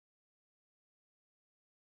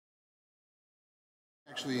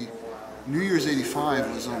Actually, New Year's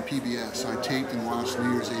 '85 was on PBS, so I taped and watched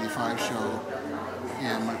New Year's '85 show,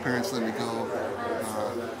 and my parents let me go.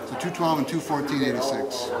 So 212 and 214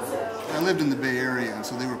 '86. I lived in the Bay Area, and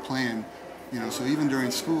so they were playing, so even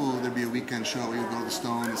during school, there'd be a weekend show. We would go to the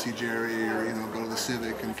Stone and see Jerry, or, go to the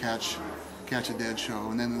Civic and catch a Dead show.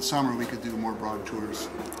 And then in the summer, we could do more broad tours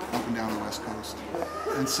up and down the West Coast.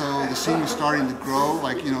 And so the scene was starting to grow,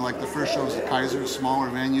 like the first show was at Kaiser, a smaller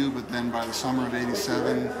venue, but then by the summer of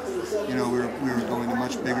 '87, we were going to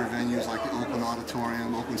much bigger venues like the Oakland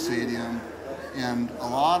Auditorium, Oakland Stadium, and a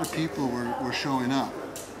lot of people were showing up.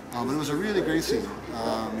 But it was a really great scene.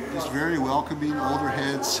 It was very welcoming, older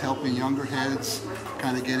heads helping younger heads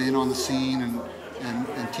kind of get in on the scene and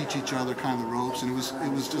teach each other kind of the ropes. And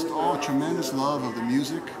it was just all a tremendous love of the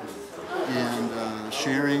music and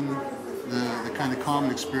sharing the kind of common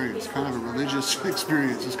experience, kind of a religious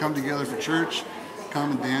experience. Just come together for church,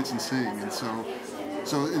 come and dance and sing. And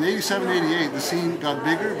so in '87, '88, the scene got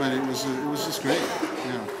bigger, but it was just great.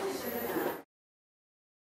 Yeah.